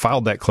once I've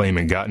filed that claim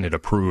and gotten it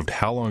approved,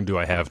 how long do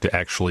I have to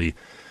actually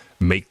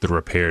make the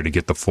repair to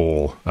get the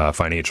full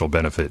financial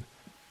benefit?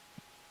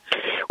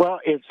 Well,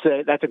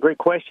 that's a great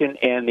question,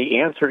 and the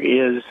answer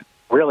is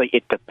really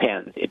it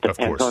depends. It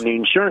depends on the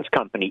insurance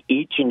company.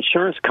 Each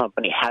insurance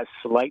company has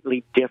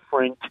slightly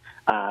different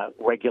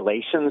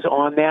regulations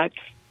on that.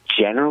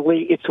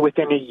 Generally, it's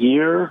within a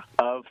year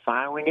of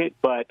filing it,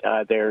 but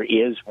there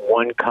is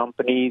one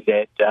company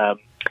that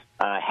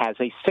has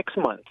a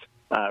 6-month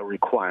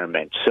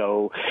requirement.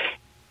 So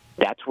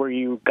that's where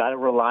you've got to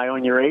rely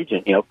on your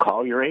agent.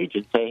 Call your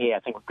agent. Say, hey, I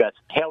think we've got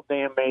some hail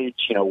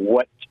damage.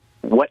 What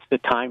what's the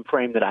time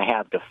frame that I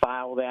have to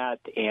file that,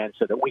 and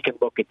so that we can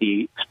look at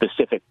the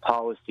specific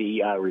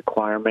policy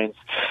requirements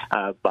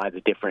by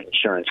the different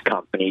insurance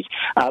companies.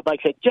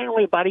 Like I said,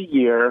 generally about a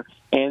year,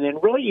 and then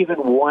really even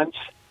once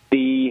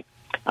the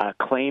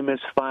claim is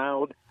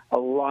filed, a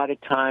lot of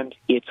times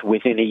it's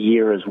within a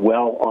year as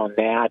well on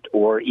that,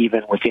 or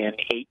even within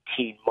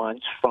 18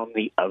 months from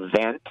the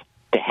event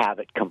to have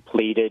it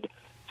completed.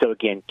 So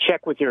again,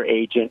 check with your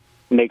agent.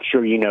 Make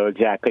sure you know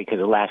exactly, because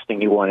the last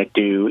thing you want to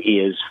do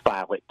is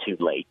file it too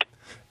late.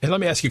 And let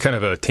me ask you kind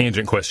of a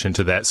tangent question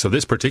to that. So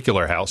this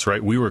particular house,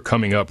 right, we were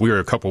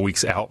a couple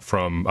weeks out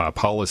from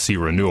policy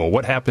renewal.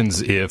 What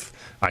happens if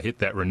I hit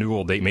that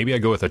renewal date? Maybe I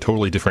go with a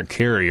totally different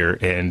carrier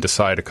and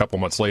decide a couple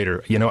months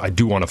later, I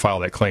do want to file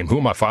that claim. Who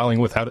am I filing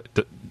with? Have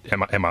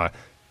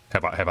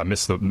I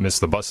missed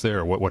the bus there,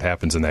 or what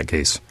happens in that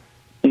case?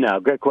 No,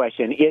 good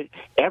question.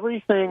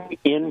 Everything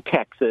in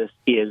Texas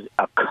is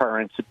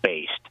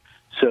occurrence-based.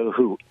 So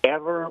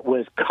whoever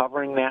was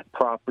covering that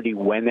property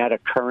when that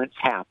occurrence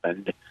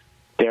happened,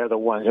 they're the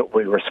ones that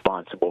were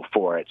responsible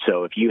for it.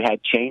 So if you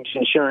had changed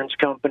insurance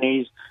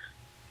companies,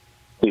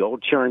 the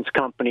old insurance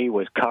company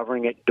was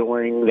covering it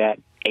during that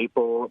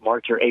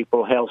March or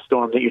April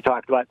hailstorm that you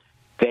talked about,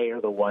 they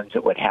are the ones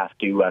that would have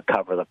to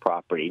cover the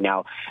property.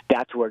 Now,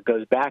 that's where it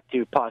goes back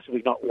to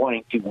possibly not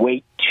wanting to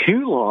wait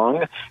too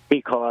long,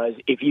 because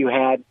if you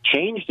had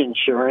changed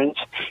insurance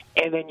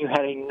and then you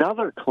had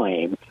another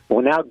claim,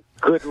 well, now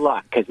good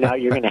luck, because now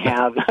you're going to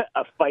have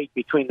a fight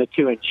between the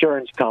two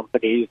insurance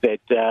companies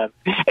that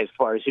as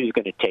far as who's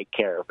going to take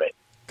care of it.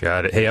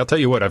 Got it. Hey, I'll tell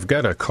you what, I've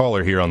got a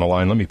caller here on the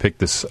line. Let me pick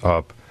this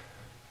up.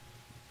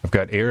 I've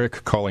got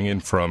Eric calling in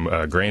from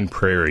Grand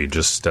Prairie,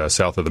 just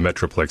south of the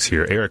Metroplex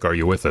here. Eric, are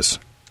you with us?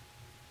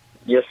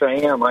 Yes, I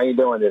am. How are you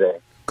doing today?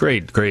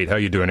 Great. How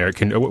you doing, Eric?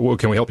 What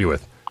can we help you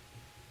with?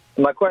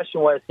 My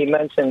question was, he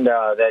mentioned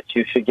that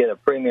you should get a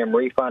premium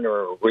refund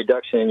or a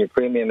reduction in your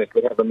premium if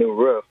you have a new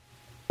roof.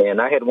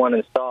 And I had one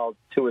installed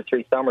 2 or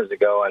 3 summers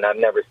ago, and I've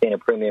never seen a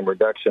premium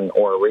reduction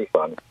or a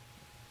refund.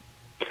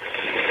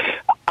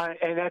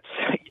 And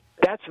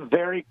that's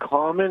very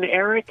common,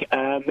 Eric.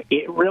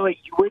 It really,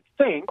 you would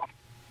think,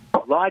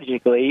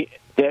 logically,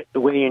 that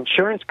when the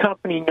insurance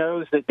company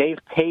knows that they've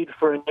paid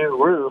for a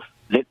new roof,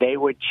 that they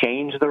would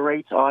change the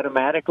rates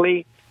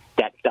automatically.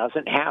 That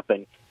doesn't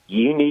happen.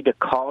 You need to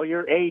call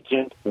your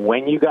agent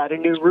when you got a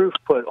new roof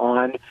put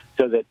on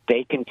so that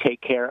they can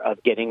take care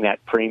of getting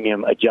that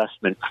premium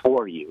adjustment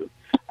for you.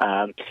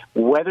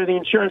 Whether the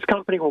insurance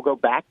company will go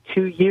back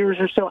 2 years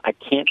or so, I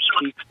can't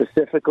speak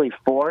specifically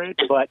for it,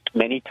 but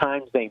many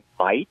times they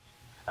might.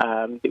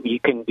 You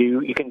can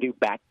do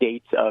back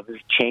dates of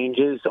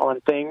changes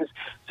on things.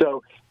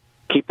 So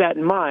keep that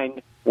in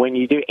mind when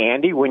you do,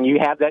 Andy. When you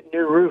have that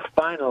new roof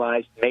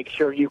finalized, make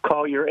sure you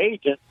call your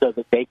agent so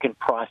that they can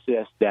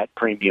process that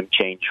premium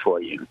change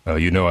for you. Oh,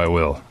 I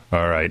will.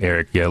 All right,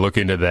 Eric. Yeah, look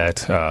into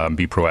that.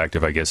 Be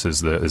proactive, I guess,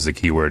 is the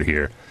key word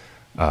here.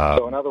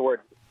 So, in other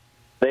words,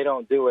 they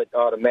don't do it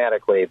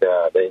automatically.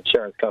 The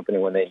insurance company,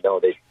 when they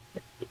know they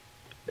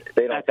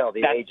don't tell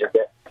the agent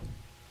that.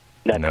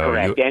 That's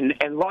correct.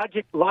 And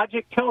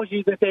logic tells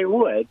you that they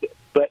would,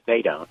 but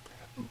they don't.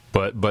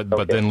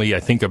 But then, Lee, I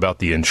think about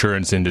the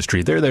insurance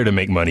industry. They're there to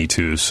make money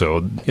too,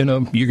 so you're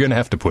going to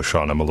have to push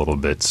on them a little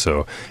bit.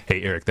 So,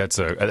 hey, Eric, that's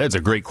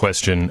a great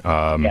question,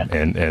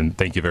 and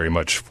thank you very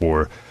much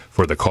for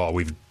the call.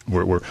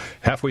 We're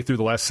halfway through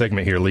the last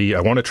segment here, Lee.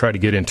 I want to try to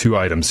get in 2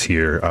 items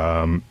here.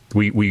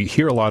 We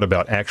hear a lot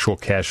about actual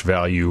cash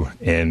value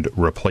and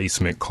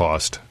replacement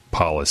cost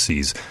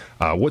policies.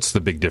 What's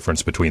the big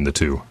difference between the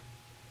two?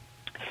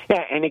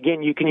 Yeah, and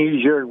again, you can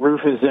use your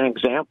roof as an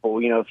example.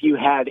 If you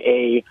had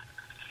a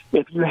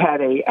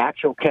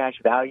actual cash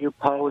value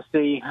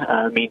policy,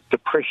 means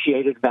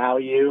depreciated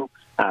value,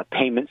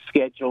 payment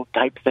schedule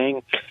type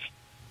thing,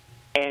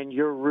 and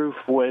your roof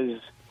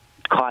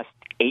cost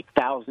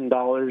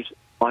 $8,000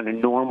 on a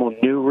normal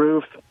new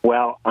roof,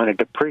 well, on a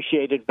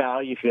depreciated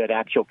value, if you had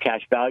actual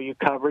cash value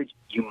coverage,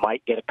 you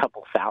might get a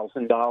couple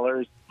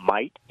 $1,000,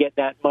 might get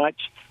that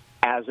much.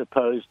 As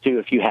opposed to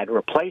if you had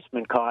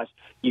replacement costs,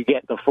 you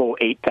get the full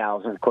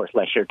 $8,000, of course,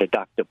 less your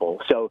deductible.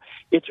 So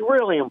it's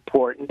really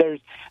important.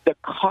 There's the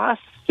cost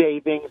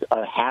savings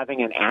of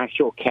having an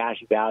actual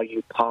cash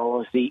value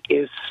policy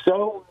is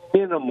so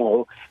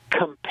minimal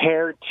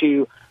compared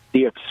to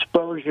the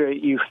exposure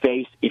that you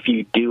face if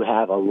you do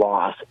have a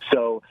loss.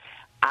 So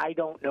I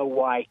don't know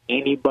why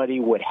anybody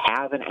would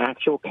have an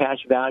actual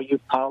cash value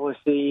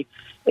policy.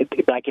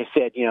 Like I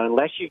said,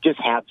 unless you just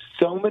have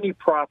so many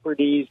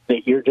properties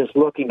that you're just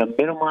looking to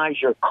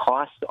minimize your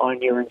costs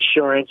on your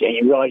insurance and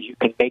you realize you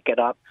can make it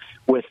up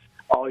with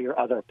all your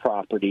other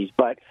properties.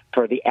 But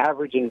for the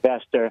average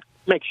investor,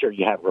 make sure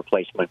you have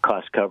replacement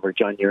cost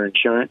coverage on your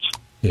insurance.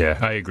 Yeah,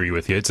 I agree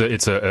with you.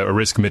 It's a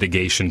risk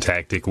mitigation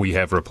tactic. We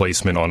have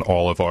replacement on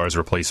all of ours,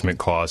 replacement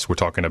costs. We're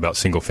talking about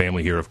single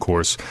family here, of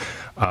course.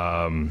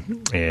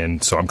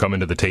 And so I'm coming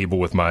to the table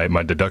with my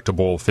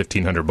deductible,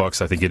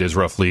 $1,500, I think it is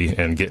roughly,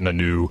 and getting a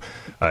new,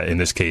 in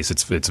this case,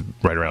 it's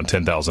right around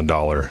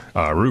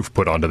 $10,000 roof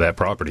put onto that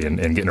property, and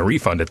getting a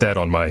refund at that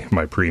on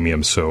my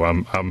premium. So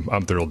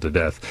I'm thrilled to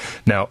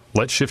death. Now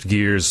let's shift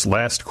gears.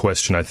 Last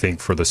question, I think,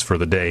 for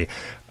the day.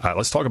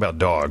 Let's talk about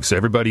dogs.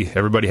 Everybody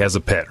has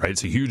a pet, right?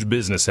 It's a huge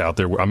business out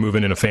there. I'm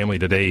moving in a family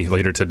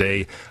later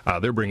today.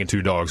 They're bringing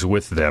 2 dogs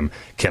with them.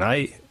 Can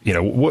I,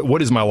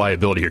 what is my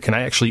liability here? Can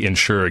I actually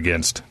insure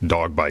against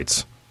dog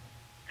bites?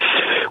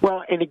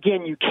 Well, and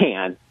again, you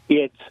can.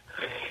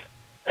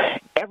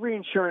 Every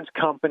insurance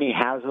company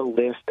has a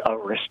list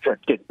of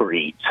restricted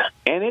breeds,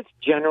 and it's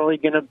generally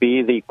going to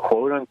be the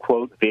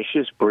quote-unquote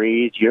vicious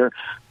breeds, your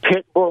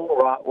Pit Bull,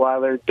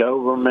 Rottweiler,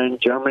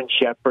 Doberman, German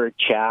Shepherd,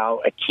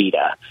 Chow,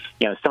 Akita.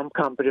 Some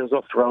companies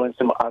will throw in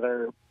some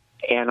other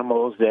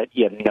animals that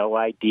you have no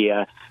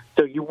idea.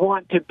 So you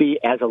want to be,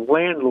 as a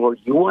landlord,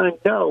 you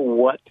want to know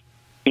what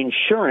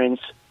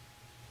insurance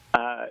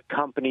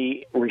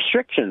company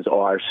restrictions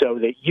are so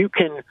that you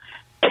can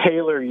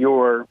tailor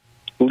your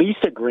lease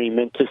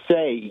agreement to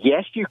say,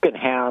 yes, you can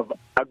have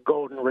a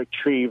golden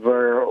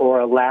retriever or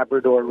a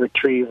Labrador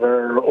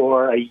retriever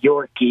or a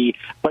Yorkie,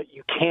 but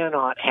you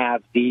cannot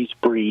have these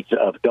breeds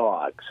of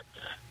dogs.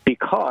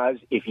 Because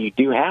if you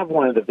do have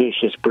one of the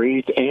vicious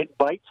breeds and it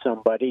bites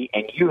somebody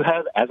and you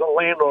have, as a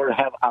landlord,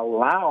 have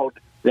allowed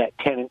that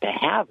tenant to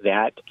have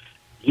that,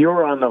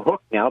 you're on the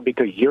hook now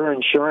because your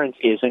insurance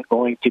isn't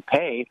going to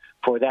pay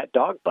for that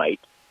dog bite.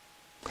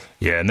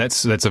 Yeah, and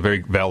that's a very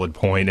valid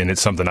point, and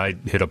it's something I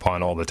hit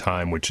upon all the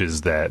time, which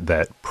is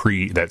that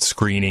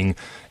screening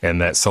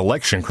and that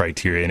selection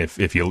criteria. And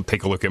if you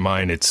take a look at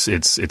mine, it's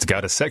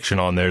got a section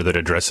on there that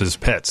addresses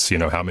pets.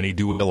 How many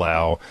do we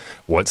allow,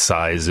 what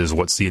sizes,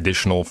 what's the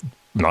additional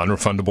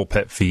non-refundable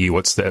pet fee,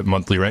 what's the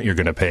monthly rent you're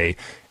going to pay,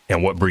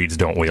 and what breeds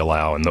don't we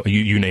allow? And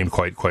you named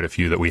quite a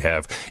few that we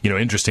have.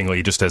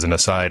 Interestingly, just as an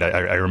aside,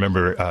 I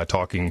remember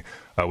talking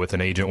with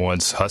an agent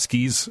once.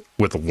 Huskies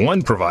with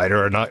one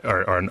provider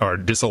are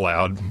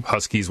disallowed.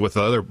 Huskies with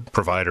the other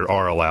provider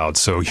are allowed.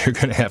 So you're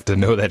going to have to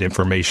know that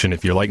information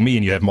if you're like me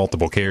and you have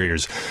multiple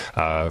carriers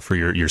for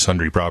your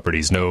sundry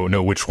properties.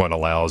 Know which one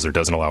allows or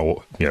doesn't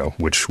allow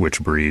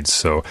which breeds.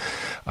 So,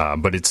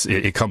 but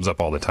it comes up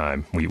all the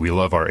time. We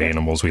love our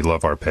animals. We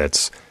love our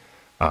pets.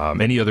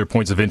 Any other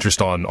points of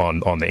interest on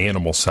the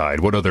animal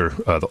side? What other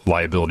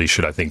liabilities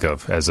should I think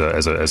of as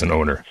an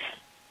owner?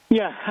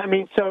 Yeah,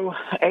 so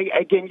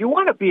again, you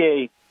want to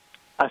be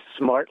a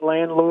smart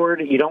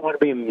landlord. You don't want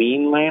to be a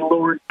mean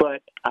landlord.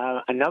 But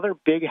another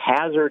big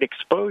hazard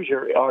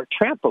exposure are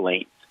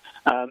trampolines.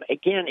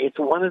 Again, it's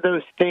one of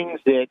those things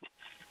that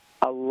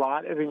a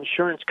lot of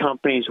insurance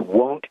companies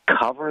won't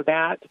cover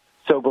that.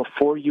 So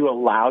before you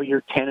allow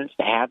your tenants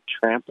to have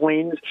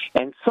trampolines,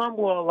 and some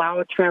will allow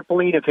a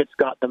trampoline if it's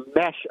got the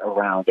mesh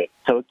around it.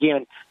 So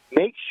again,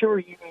 make sure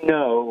you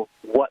know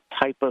what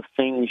type of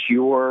things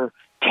your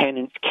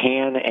tenants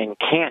can and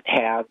can't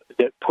have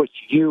that puts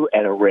you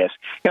at a risk.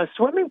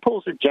 Swimming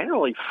pools are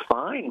generally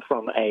fine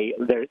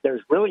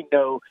there's really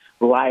no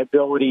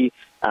liability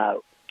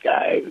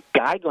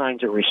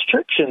guidelines or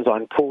restrictions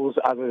on pools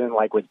other than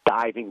like with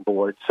diving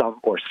boards,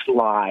 or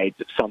slides.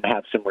 Some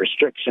have some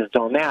restrictions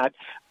on that.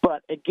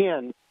 But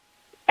again,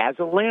 as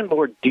a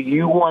landlord, do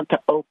you want to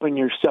open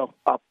yourself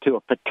up to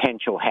a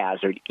potential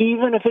hazard?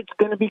 Even if it's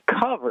going to be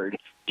covered,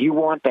 do you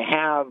want to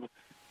have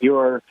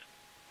your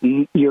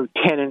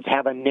tenants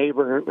have a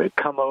neighbor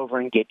come over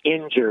and get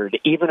injured?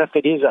 Even if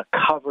it is a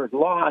covered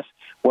loss,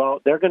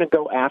 well, they're going to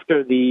go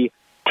after the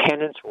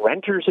tenant's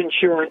renter's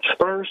insurance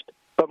first,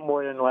 but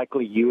more than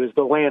likely you as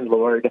the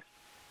landlord,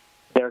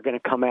 they're going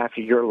to come after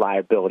your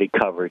liability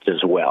coverage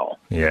as well.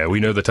 Yeah, we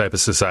know the type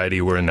of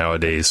society we're in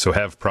nowadays, so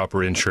have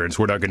proper insurance.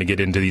 We're not going to get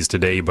into these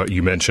today, but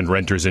you mentioned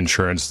renter's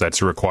insurance.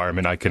 That's a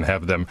requirement. I can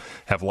have them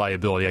have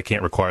liability. I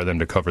can't require them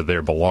to cover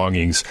their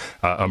belongings.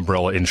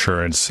 Umbrella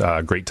insurance,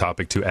 great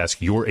topic to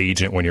ask your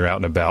agent when you're out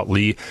and about.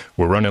 Lee,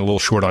 we're running a little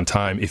short on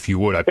time. If you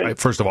would,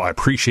 first of all, I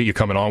appreciate you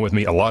coming on with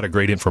me. A lot of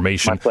great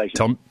information. My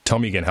pleasure. Tell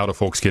me again, how do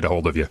folks get a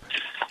hold of you?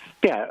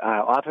 Yeah,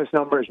 office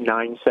number is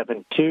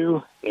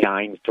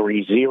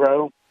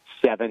 972-930-7086.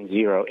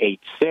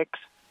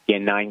 Again,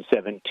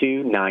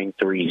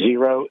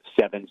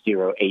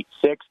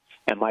 972-930-7086.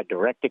 And my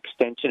direct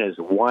extension is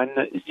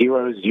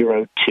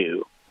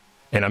 1002.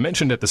 And I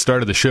mentioned at the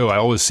start of the show, I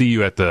always see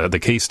you at the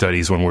case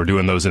studies when we're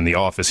doing those in the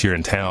office here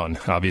in town.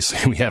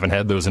 Obviously, we haven't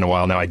had those in a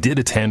while now. I did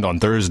attend on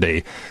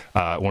Thursday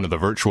one of the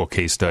virtual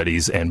case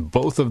studies, and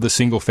both of the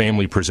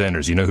single-family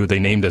presenters, you know who they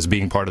named as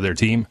being part of their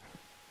team?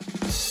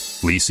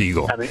 Lee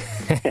Siegel.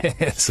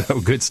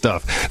 So good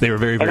stuff. They were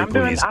very, very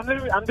pleased.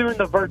 I'm doing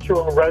the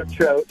virtual road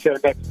show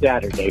next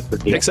Saturday for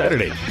DFS. Next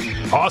Saturday.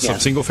 Awesome.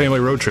 Single family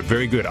road trip.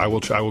 Very good. I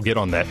will get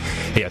on that.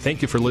 Hey, I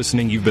thank you for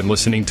listening. You've been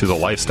listening to the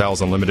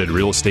Lifestyles Unlimited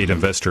Real Estate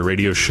Investor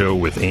Radio Show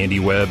with Andy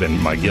Webb and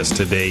my guest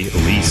today,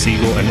 Lee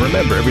Siegel. And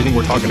remember, everything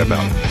we're talking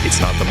about,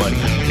 it's not the money,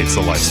 it's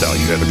the lifestyle.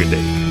 You have a good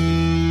day.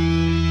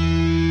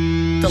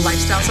 The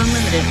Lifestyles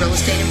Unlimited Real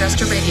Estate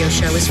Investor Radio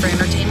Show is for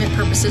entertainment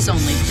purposes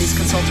only. Please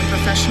consult a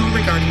professional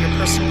regarding your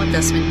personal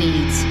investment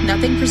needs.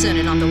 Nothing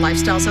presented on the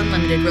Lifestyles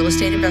Unlimited Real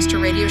Estate Investor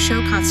Radio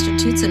Show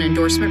constitutes an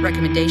endorsement,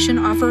 recommendation,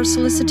 offer, or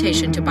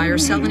solicitation to buy or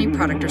sell any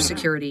product or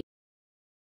security.